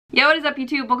Yo, what is up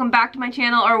YouTube? Welcome back to my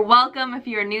channel, or welcome if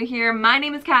you're new here. My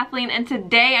name is Kathleen and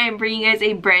today I am bringing you guys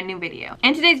a brand new video.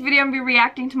 In today's video, I'm going to be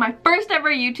reacting to my first ever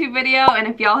YouTube video, and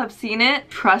if y'all have seen it,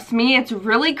 trust me, it's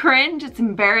really cringe, it's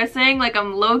embarrassing. Like,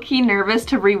 I'm low-key nervous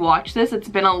to rewatch this. It's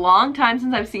been a long time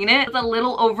since I've seen it. It was a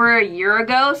little over a year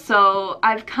ago, so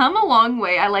I've come a long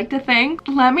way, I like to think.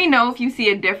 Let me know if you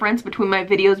see a difference between my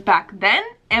videos back then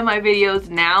and my videos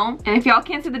now. And if y'all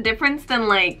can't see the difference, then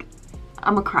like,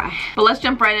 I'ma cry. But let's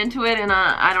jump right into it and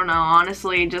I don't know,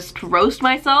 honestly, just roast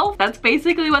myself. That's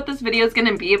basically what this video is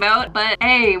gonna be about. But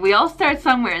hey, we all start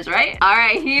somewheres, right?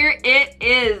 Alright, here it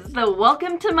is. The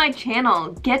welcome to my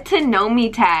channel, get to know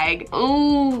me tag.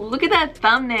 Ooh, look at that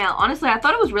thumbnail. Honestly, I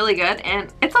thought it was really good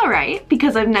and it's alright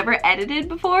because I've never edited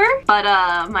before. But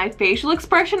my facial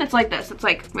expression, it's like this. It's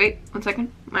like, wait, 1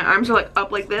 second. My arms are like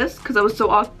up like this because I was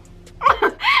so off.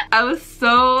 I was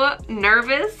so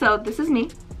nervous, so this is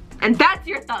me. And that's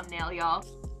your thumbnail, y'all.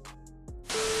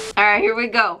 Alright, here we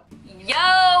go.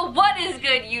 Yo, what is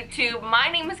good, YouTube? My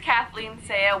name is Kathleen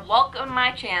Saya. Welcome to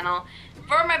my channel.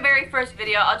 For my very first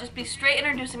video, I'll just be straight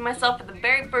introducing myself for the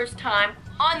very first time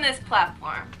on this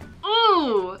platform.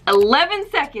 Ooh, 11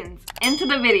 seconds into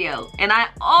the video and I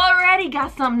already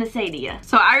got something to say to you.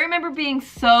 So I remember being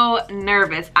so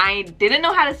nervous. I didn't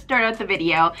know how to start out the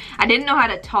video. I didn't know how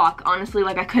to talk, honestly.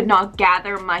 Like, I could not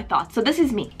gather my thoughts. So this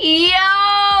is me.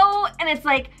 Yo! And it's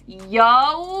like,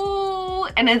 yo!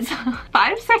 And it's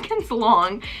 5 seconds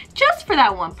long just for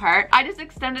that one part. I just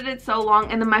extended it so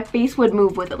long and then my face would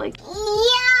move with it, like, yo!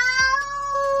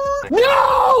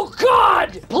 No!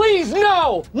 God! Please,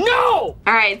 no! No!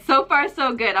 Alright, so far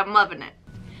so good. I'm loving it.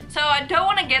 So I don't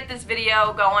want to get this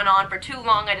video going on for too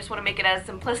long. I just want to make it as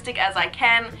simplistic as I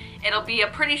can. It'll be a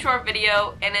pretty short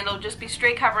video and it'll just be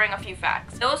straight covering a few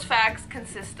facts. Those facts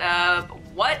consist of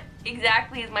what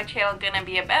exactly is my channel gonna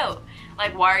be about?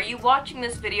 Like, why are you watching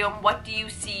this video and what do you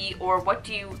see, or what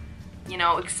do you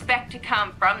know, expect to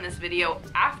come from this video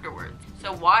afterwards?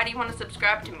 So why do you want to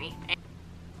subscribe to me?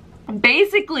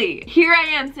 Basically, here I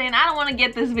am saying I don't want to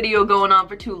get this video going on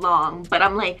for too long, but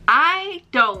I'm like, I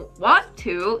don't want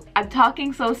to. I'm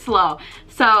talking so slow.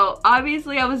 So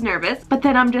obviously I was nervous, but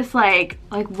then I'm just like,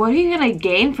 what are you gonna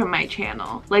gain from my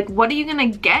channel? Like, what are you gonna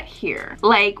get here?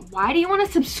 Like, why do you want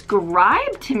to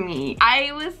subscribe to me?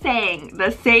 I was saying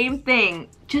the same thing,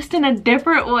 just in a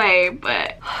different way,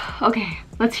 but okay,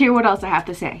 let's hear what else I have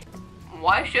to say.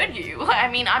 Why should you?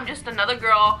 I mean, I'm just another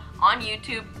girl on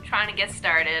YouTube trying to get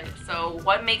started, so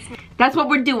what makes me— That's what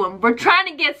we're doing. We're trying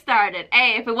to get started.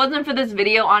 Hey, if it wasn't for this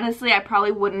video, honestly, I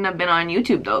probably wouldn't have been on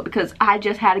YouTube though, because I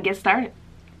just had to get started.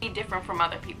 Be different from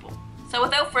other people. So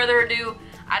without further ado,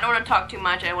 I don't want to talk too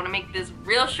much. I want to make this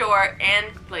real short and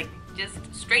like just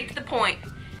straight to the point.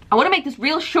 I want to make this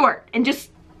real short and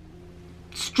just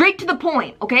straight to the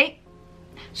point, okay?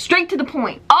 Straight to the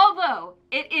point. Although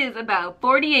it is about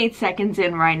 48 seconds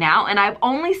in right now, and I've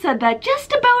only said that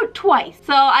just about twice.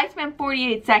 So I spent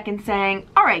 48 seconds saying,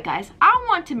 alright guys, I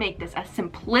want to make this as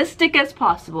simplistic as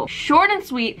possible. Short and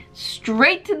sweet,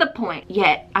 straight to the point.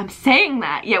 Yet, I'm saying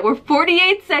that, yet we're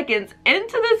 48 seconds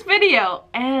into this video,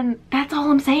 and that's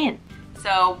all I'm saying.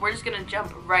 So we're just gonna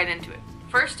jump right into it.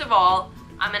 First of all,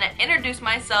 I'm gonna introduce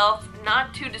myself,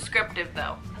 not too descriptive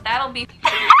though. That'll be—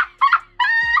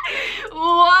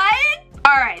 What?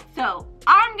 Alright, so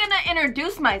I'm gonna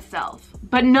introduce myself,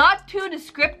 but not too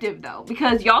descriptive though,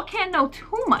 because y'all can't know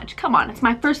too much. Come on, it's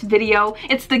my first video.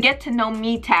 It's the get to know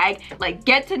me tag. Like,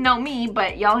 get to know me,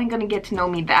 but y'all ain't gonna get to know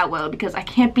me that well because I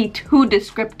can't be too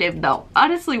descriptive though.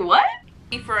 Honestly, what?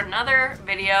 For another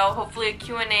video, hopefully a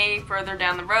Q&A further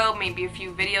down the road, maybe a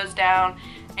few videos down,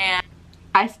 and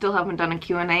I still haven't done a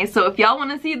Q&A, so if y'all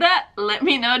wanna see that, let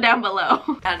me know down below.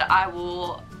 And I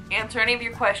will answer any of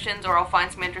your questions, or I'll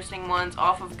find some interesting ones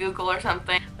off of Google or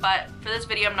something. But for this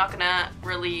video, I'm not gonna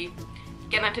really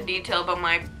get into detail about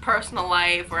my personal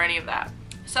life or any of that.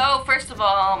 So first of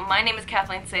all, my name is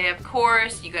Kathleen Saya, of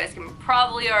course. You guys can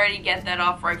probably already get that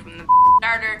off right from the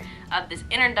starter of this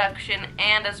introduction,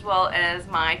 and as well as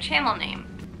my channel name.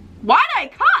 Why'd I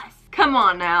cuss? Come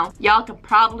on now. Y'all can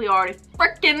probably already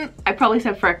I probably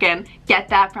said frickin', get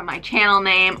that from my channel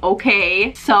name,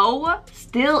 okay? So,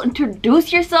 still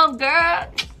introduce yourself, girl.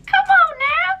 Come on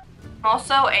now. I'm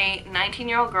also a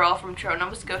 19-year-old girl from Toronto,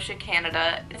 Nova Scotia,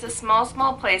 Canada. It's a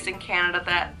small place in Canada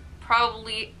that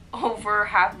probably over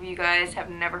half of you guys have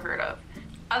never heard of.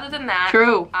 Other than that,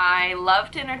 true, I love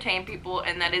to entertain people,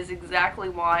 and that is exactly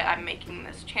why I'm making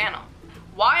this channel.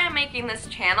 Why I'm making this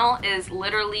channel is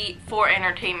literally for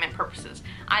entertainment purposes.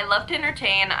 I love to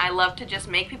entertain, I love to just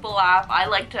make people laugh, I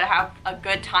like to have a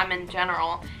good time in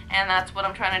general, and that's what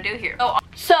I'm trying to do here. So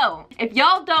So, if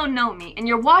y'all don't know me and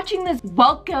you're watching this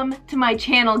welcome to my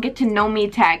channel get to know me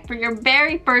tag for your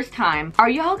very first time, are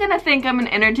y'all gonna think I'm an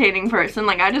entertaining person?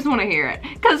 Like, I just wanna hear it.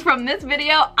 Cause from this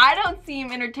video, I don't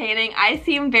seem entertaining. I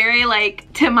seem very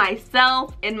like to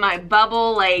myself in my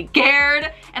bubble, like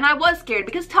scared. And I was scared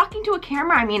because talking to a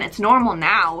camera, I mean, it's normal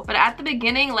now. But at the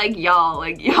beginning, like y'all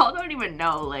don't even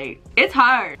know, like it's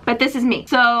hard. But this is me.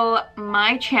 So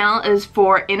my channel is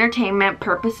for entertainment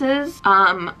purposes.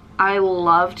 I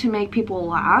love to make people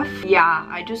laugh. Yeah,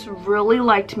 I just really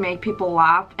like to make people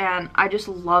laugh, and I just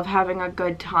love having a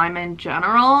good time in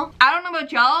general. I don't know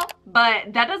about y'all,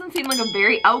 but that doesn't seem like a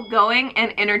very outgoing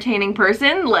and entertaining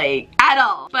person, like, at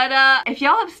all. But if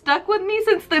y'all have stuck with me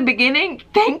since the beginning,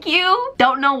 thank you.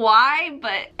 Don't know why,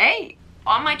 but hey.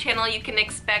 On my channel, you can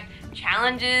expect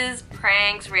challenges,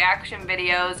 pranks, reaction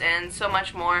videos, and so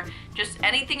much more. Just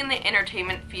anything in the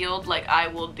entertainment field, like I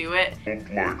will do it.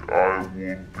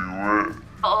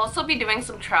 I'll also be doing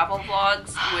some travel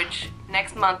vlogs, which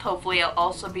next month, hopefully, I'll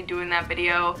also be doing that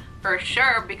video for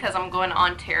sure because I'm going to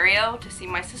Ontario to see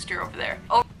my sister over there.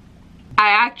 I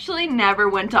actually never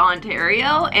went to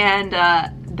Ontario, and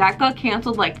that got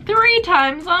canceled like 3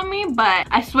 times on me, but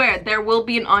I swear there will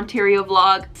be an Ontario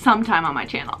vlog sometime on my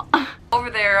channel. Over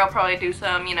there, I'll probably do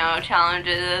some, you know,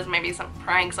 challenges, maybe some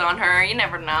pranks on her, you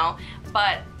never know,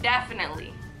 but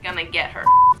definitely gonna get her.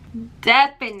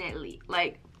 Definitely,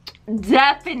 like,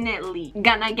 definitely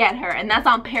gonna get her, and that's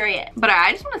on period. But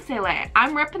I just want to say, like,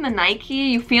 I'm repping the Nike,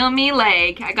 you feel me?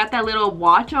 Like, I got that little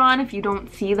watch on. If you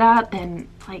don't see that, then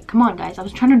like, come on guys, I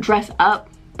was trying to dress up,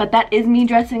 but that is me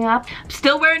dressing up. I'm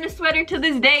still wearing a sweater to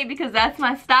this day because that's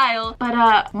my style.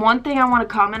 But one thing I want to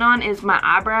comment on is my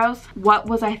eyebrows. What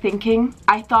was I thinking?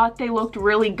 I thought they looked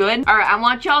really good. All right, I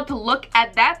want y'all to look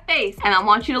at that face, and I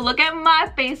want you to look at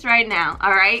my face right now,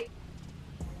 all right?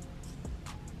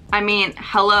 I mean,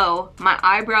 hello, my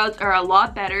eyebrows are a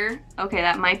lot better. Okay,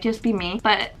 that might just be me,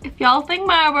 but if y'all think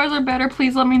my eyebrows are better,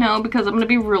 please let me know because I'm gonna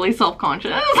be really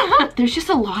self-conscious. There's just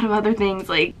a lot of other things,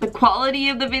 like the quality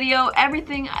of the video,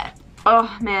 everything.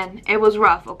 Oh man, it was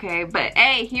rough, okay? But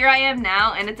hey, here I am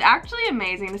now, and it's actually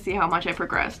amazing to see how much I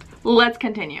progressed. Let's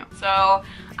continue. So,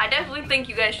 I definitely think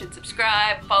you guys should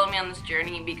subscribe, follow me on this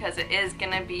journey because it is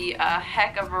gonna be a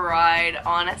heck of a ride,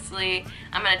 honestly.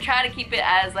 I'm gonna try to keep it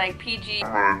as like PG.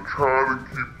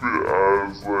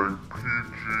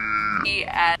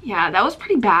 Yeah, that was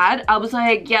pretty bad. I was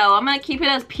like, yo, I'm gonna keep it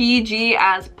as PG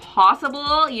as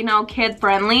possible, you know, kid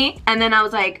friendly. And then I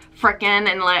was like, frickin',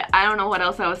 and like, I don't know what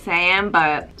else I was saying,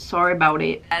 but sorry about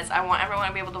it. As I want everyone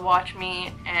to be able to watch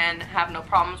me and have no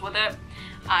problems with it.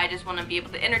 I just want to be able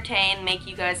to entertain, make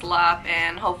you guys laugh,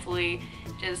 and hopefully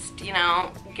just, you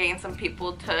know, gain some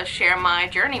people to share my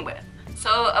journey with.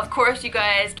 So, of course, you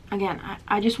guys... Again,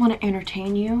 I just want to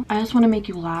entertain you. I just want to make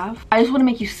you laugh. I just want to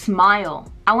make you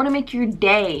smile. I want to make your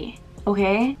day,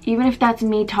 okay? Even if that's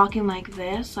me talking like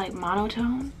this, like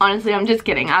monotone. Honestly, I'm just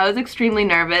kidding. I was extremely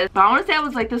nervous. But I want to say I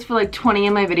was like this for like 20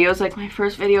 of my videos, like my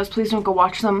first videos. Please don't go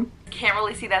watch them. Can't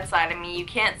really see that side of me. You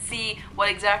can't see what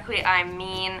exactly I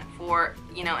mean for,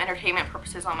 you know, entertainment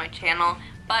purposes on my channel,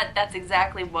 but that's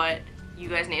exactly what you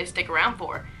guys need to stick around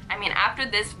for. I mean, after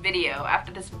this video,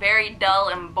 after this very dull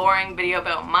and boring video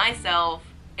about myself,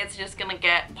 it's just gonna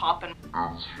get poppin'.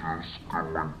 Right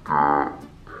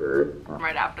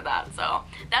after that. So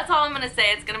that's all I'm gonna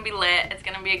say. It's gonna be lit, it's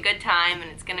gonna be a good time, and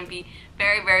it's gonna be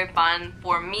very, very fun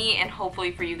for me and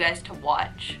hopefully for you guys to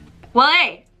watch. Well,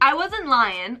 hey, I wasn't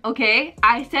lying, okay?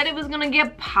 I said it was gonna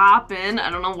get poppin'. I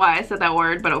don't know why I said that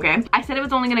word, but okay. I said it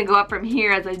was only gonna go up from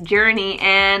here as a journey,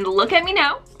 and look at me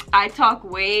now. I talk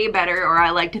way better, or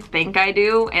I like to think I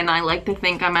do, and I like to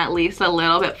think I'm at least a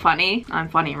little bit funny. I'm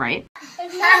funny, right?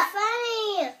 It's not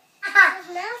funny. It's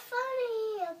not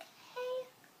funny, okay?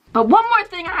 But one more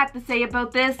thing I have to say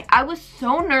about this, I was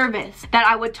so nervous that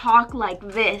I would talk like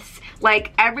this.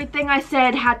 Like, everything I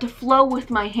said had to flow with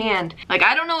my hand. Like,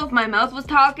 I don't know if my mouth was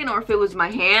talking or if it was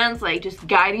my hands, like, just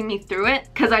guiding me through it.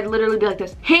 Because I'd literally be like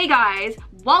this. Hey guys,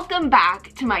 welcome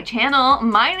back to my channel.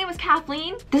 My name is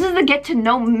Kathleen. This is the Get to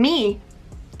Know Me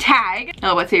tag.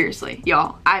 No, but seriously,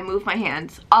 y'all, I move my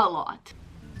hands a lot.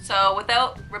 So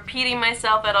without repeating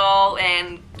myself at all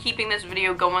and keeping this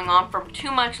video going on for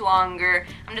too much longer,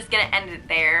 I'm just gonna end it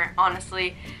there,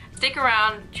 honestly. Stick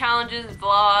around, challenges,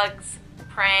 vlogs,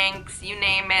 pranks, you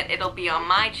name it, it'll be on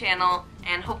my channel.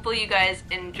 And hopefully you guys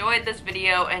enjoyed this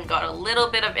video and got a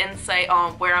little bit of insight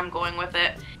on where I'm going with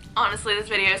it. Honestly, this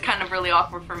video is kind of really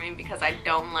awkward for me because I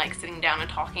don't like sitting down and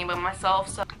talking about myself,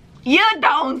 so... You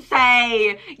don't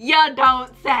say! You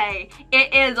don't say!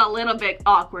 It is a little bit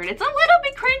awkward. It's a little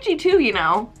bit cringy too, you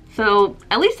know? So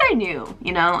at least I knew,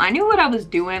 you know, I knew what I was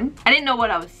doing. I didn't know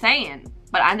what I was saying,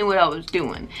 but I knew what I was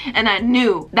doing. And I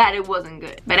knew that it wasn't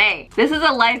good. But hey, this is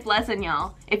a life lesson,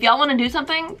 y'all. If y'all wanna do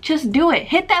something, just do it.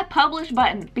 Hit that publish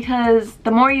button, because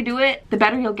the more you do it, the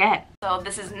better you'll get. So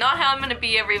this is not how I'm gonna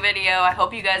be every video. I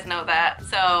hope you guys know that.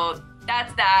 So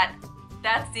that's that.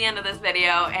 That's the end of this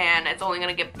video, and it's only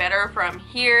gonna get better from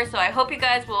here. So I hope you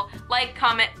guys will like,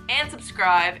 comment, and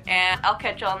subscribe, and I'll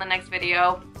catch y'all in the next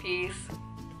video. Peace.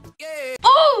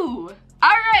 Ooh!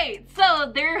 Alright,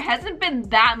 so there hasn't been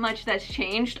that much that's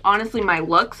changed. Honestly, my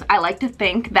looks, I like to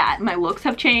think that my looks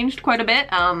have changed quite a bit.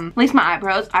 At least my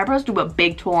eyebrows. Eyebrows do a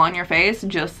big toll on your face,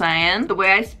 just saying. The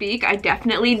way I speak, I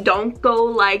definitely don't go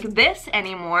like this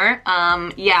anymore.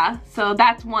 Yeah, so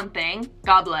that's one thing.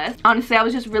 God bless. Honestly, I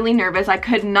was just really nervous. I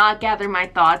could not gather my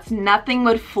thoughts. Nothing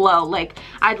would flow. Like,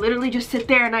 I'd literally just sit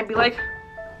there and I'd be like,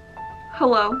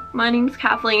 hello, my name's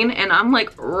Kathleen, and I'm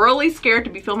like really scared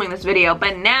to be filming this video,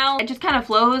 but now it just kind of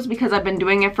flows because I've been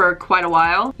doing it for quite a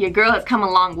while. Your girl has come a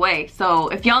long way, so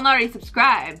if y'all not already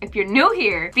subscribed, if you're new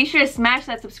here, be sure to smash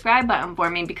that subscribe button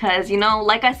for me, because, you know,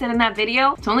 like I said in that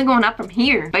video, it's only going up from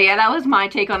here. But yeah, that was my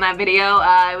take on that video.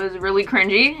 It was really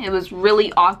cringy. It was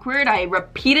really awkward. I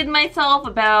repeated myself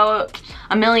about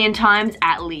a million times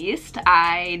at least.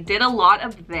 I did a lot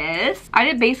of this. I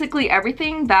did basically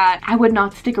everything that I would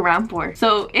not stick around for.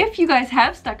 So if you guys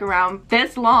have stuck around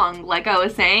this long, like I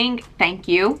was saying, thank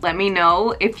you. Let me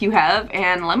know if you have,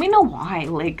 and let me know why.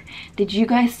 Like, did you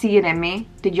guys see it in me?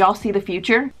 Did y'all see the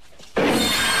future?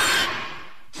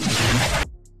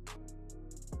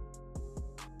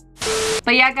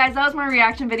 But yeah, guys, that was my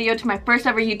reaction video to my first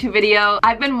ever YouTube video.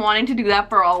 I've been wanting to do that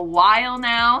for a while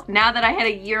now. Now that I had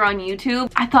a year on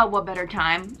YouTube, I thought, what better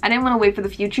time? I didn't want to wait for the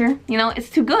future. You know, it's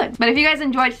too good. But if you guys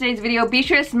enjoyed today's video, be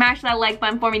sure to smash that like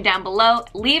button for me down below.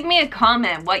 Leave me a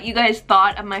comment what you guys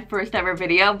thought of my first ever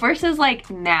video versus like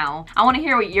now. I want to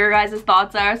hear what your guys'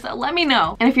 thoughts are, so let me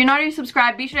know. And if you're not already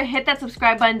subscribed, be sure to hit that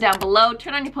subscribe button down below.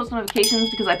 Turn on your post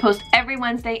notifications because I post every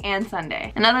Wednesday and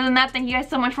Sunday. And other than that, thank you guys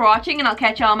so much for watching, and I'll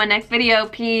catch y'all on my next video.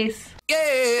 Peace.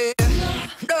 Yeah,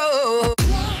 no,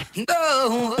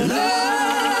 no.